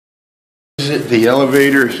exit the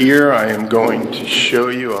elevator here, I am going to show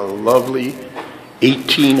you a lovely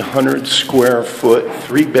 1,800 square foot,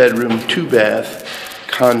 3-bedroom, 2-bath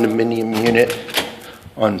condominium unit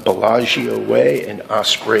on Bellagio Way in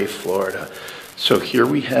Osprey, Florida. So here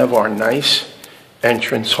we have our nice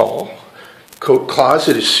entrance hall. Coat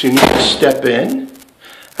closet as soon as you step in.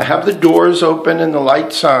 I have the doors open and the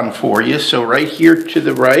lights on for you. So right here to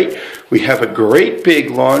the right, we have a great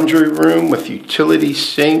big laundry room with utility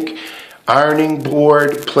sink, ironing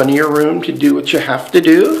board, plenty of room to do what you have to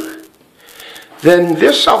do. Then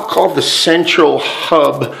this I'll call the central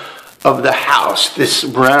hub of the house, this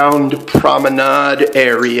round promenade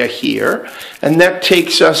area here. And that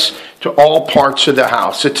takes us to all parts of the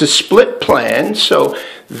house. It's a split plan, so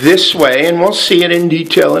this way, and we'll see it in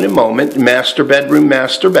detail in a moment, master bedroom,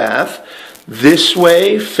 master bath. This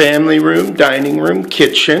way, family room, dining room,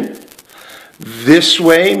 kitchen. This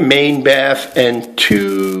way, main bath and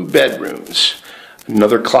 2 bedrooms.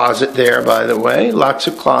 Another closet there, by the way. Lots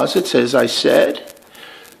of closets, as I said.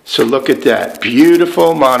 So look at that.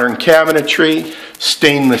 Beautiful modern cabinetry,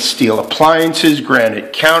 stainless steel appliances,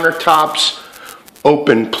 granite countertops,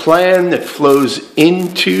 open plan that flows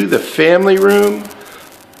into the family room.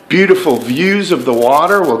 Beautiful views of the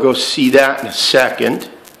water. We'll go see that in a second.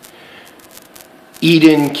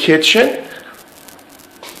 Eat-in kitchen.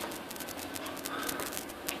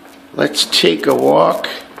 Let's take a walk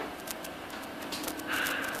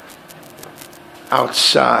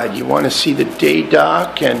outside. You want to see the day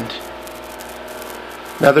dock, and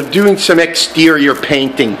now they're doing some exterior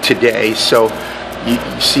painting today, so you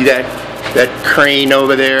see that crane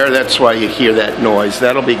over there? That's why you hear that noise.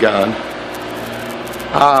 That'll be gone.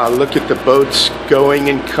 Ah, look at the boats going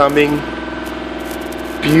and coming.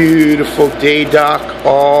 Beautiful day dock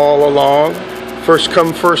all along. First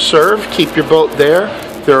come, first serve. Keep your boat there.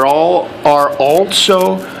 There are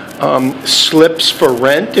also slips for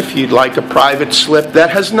rent if you'd like a private slip.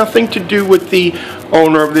 That has nothing to do with the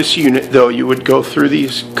owner of this unit, though. You would go through the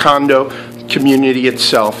condo community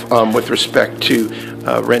itself with respect to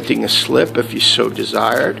renting a slip if you so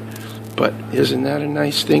desired. But isn't that a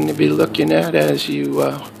nice thing to be looking at as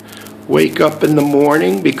you wake up in the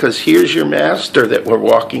morning? Because here's your master that we're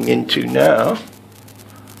walking into now.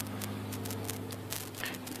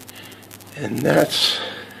 And that's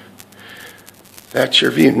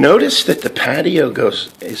your view. Notice that the patio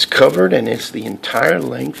is covered and it's the entire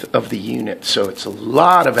length of the unit. So it's a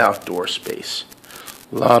lot of outdoor space.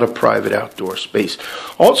 A lot of private outdoor space.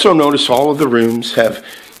 Also notice all of the rooms have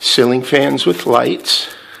ceiling fans with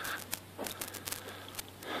lights.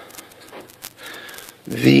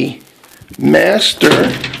 The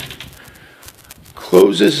master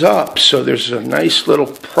closes up, so there's a nice little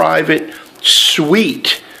private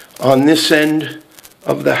suite on this end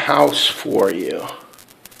of the house for you.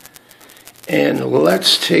 And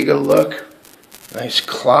let's take a look. Nice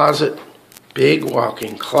closet, big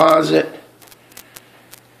walk-in closet.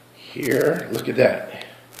 Here, look at that.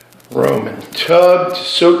 Roman tub to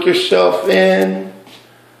soak yourself in.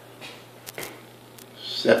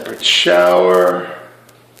 Separate shower.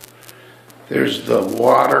 There's the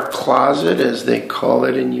water closet, as they call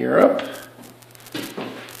it in Europe.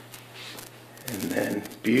 And then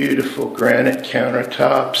beautiful granite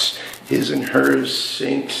countertops, his and hers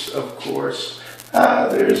sinks, of course. Ah,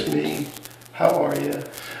 there's me. How are you?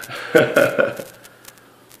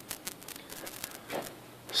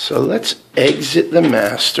 So let's exit the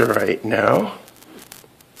master right now.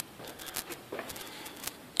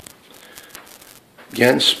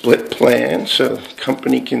 Again, split plan, so the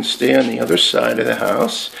company can stay on the other side of the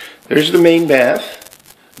house. There's the main bath.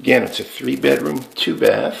 Again, it's a 3-bedroom,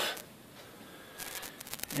 2-bath.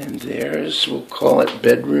 And there's, we'll call it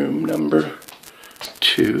bedroom number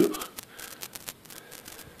 2.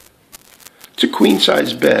 It's a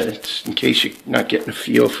queen-size bed. It's in case you're not getting a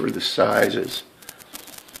feel for the sizes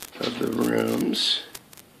of the rooms.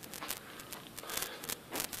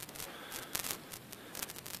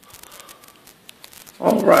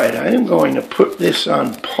 All right, I am going to put this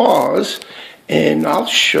on pause, and I'll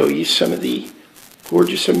show you some of the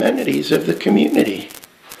gorgeous amenities of the community.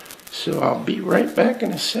 So I'll be right back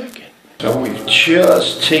in a second. So we've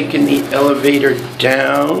just taken the elevator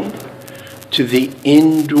down to the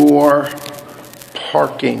indoor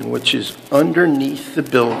parking, which is underneath the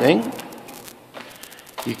building.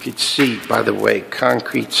 You could see, by the way,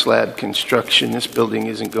 concrete slab construction. This building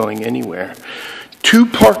isn't going anywhere. 2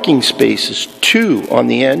 parking spaces, 2 on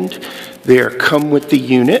the end there, come with the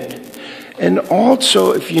unit. And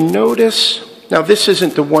also, if you notice, now this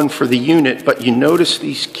isn't the one for the unit, but you notice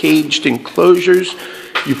these caged enclosures.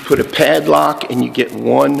 You put a padlock and you get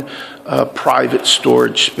one private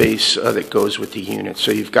storage space that goes with the unit.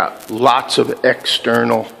 So you've got lots of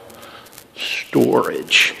external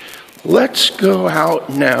storage. Let's go out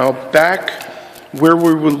now back where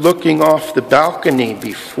we were looking off the balcony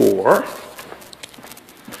before.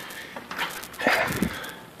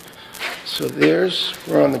 So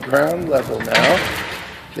we're on the ground level now.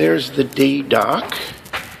 There's the day dock.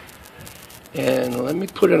 And let me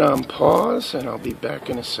put it on pause and I'll be back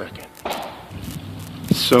in a second.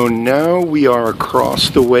 So now we are across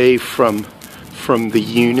the way from the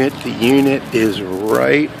unit. The unit is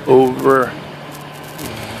right over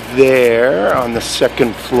there on the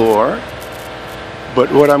second floor.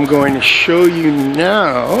 But what I'm going to show you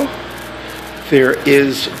now, there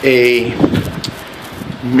is a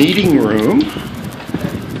meeting room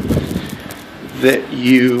that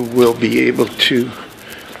you will be able to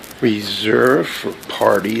reserve for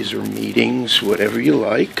parties or meetings, whatever you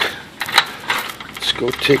like. Let's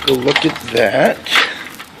go take a look at that.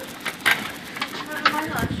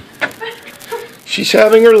 She's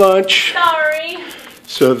having her lunch. Sorry.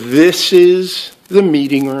 So this is the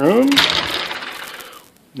meeting room.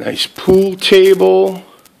 Nice pool table.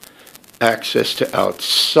 Access to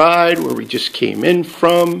outside where we just came in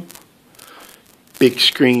from. Big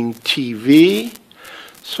screen TV.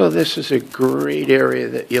 So this is a great area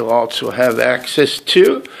that you'll also have access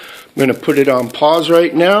to. I'm going to put it on pause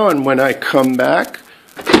right now, and when I come back,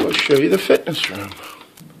 I'll show you the fitness room.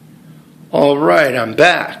 All right, I'm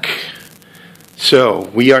back. So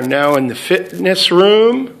we are now in the fitness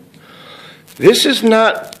room. This is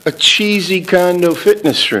not a cheesy condo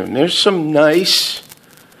fitness room. There's some nice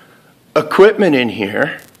equipment in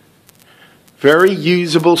here. Very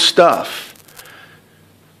usable stuff.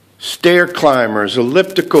 Stair climbers,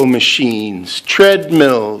 elliptical machines,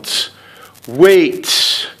 treadmills,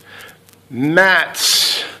 weights,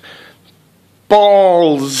 mats,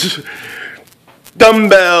 balls,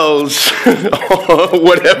 dumbbells,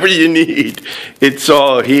 whatever you need. It's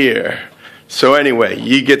all here. So anyway,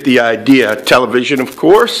 you get the idea. Television, of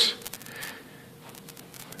course.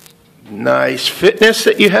 Nice fitness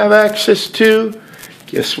that you have access to.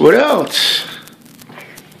 Guess what else?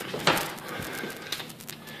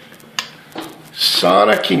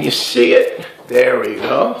 Sauna, can you see it? There we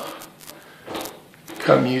go.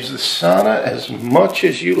 Come use the sauna as much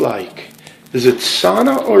as you like. Is it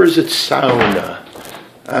sauna or is it sauna?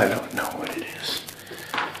 I don't know what it is.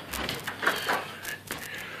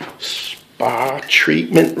 Spa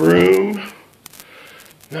treatment room.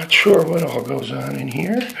 Not sure what all goes on in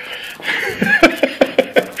here.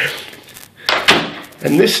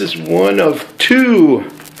 And this is one of 2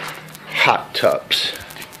 hot tubs.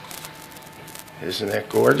 Isn't that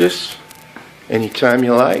gorgeous? Anytime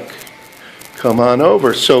you like, come on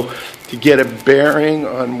over. So to get a bearing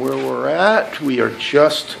on where we're at, we are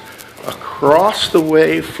just across the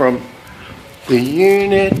way from the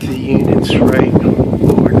unit. The unit's right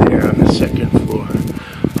over there on the second floor.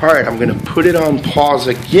 All right, I'm going to put it on pause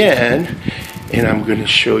again, and I'm going to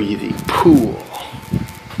show you the pool.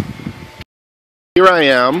 Here I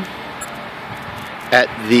am at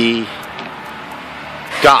the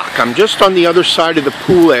dock. I'm just on the other side of the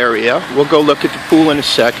pool area. We'll go look at the pool in a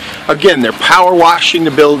sec. Again, they're power washing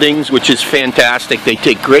the buildings, which is fantastic. They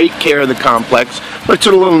take great care of the complex, but it's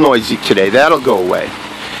a little noisy today. That'll go away.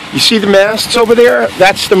 You see the masts over there?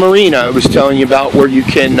 That's the marina I was telling you about, where you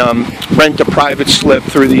can rent a private slip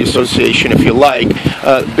through the association if you like.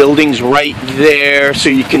 Building's right there, so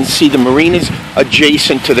you can see the marinas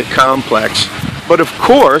adjacent to the complex. But of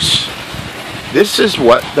course, this is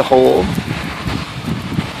what the whole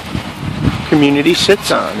community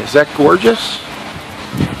sits on. Is that gorgeous?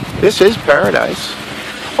 This is paradise.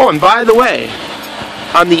 Oh, and by the way,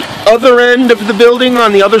 on the other end of the building,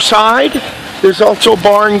 on the other side, there's also a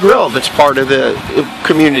bar and grill that's part of the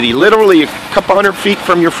community. Literally a couple hundred feet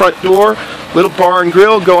from your front door, little bar and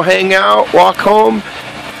grill, go hang out, walk home,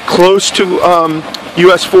 close to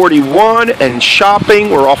US 41 and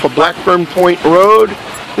shopping. We're off of Blackburn Point Road.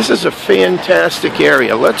 This is a fantastic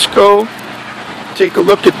area. Let's go take a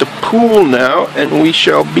look at the pool now, and we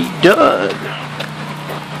shall be done.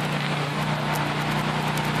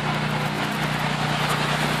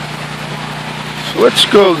 So let's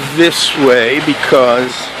go this way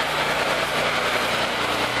because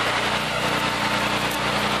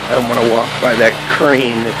I don't want to walk by that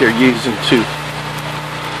crane that they're using to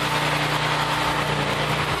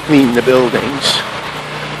clean the buildings.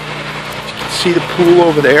 You can see the pool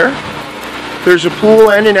over there. There's a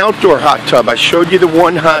pool and an outdoor hot tub. I showed you the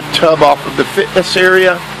one hot tub off of the fitness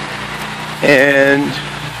area, and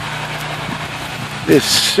this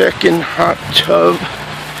second hot tub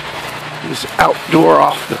is outdoor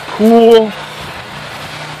off the pool.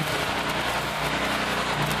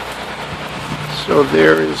 So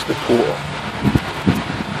there is the pool.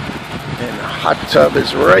 And the hot tub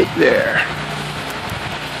is right there.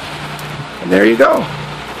 And there you go.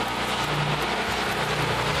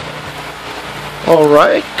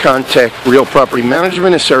 Alright, contact Real Property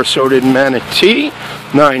Management in Sarasota and Manatee,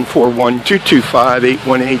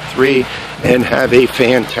 941-225-8183, and have a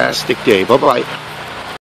fantastic day. Bye-bye.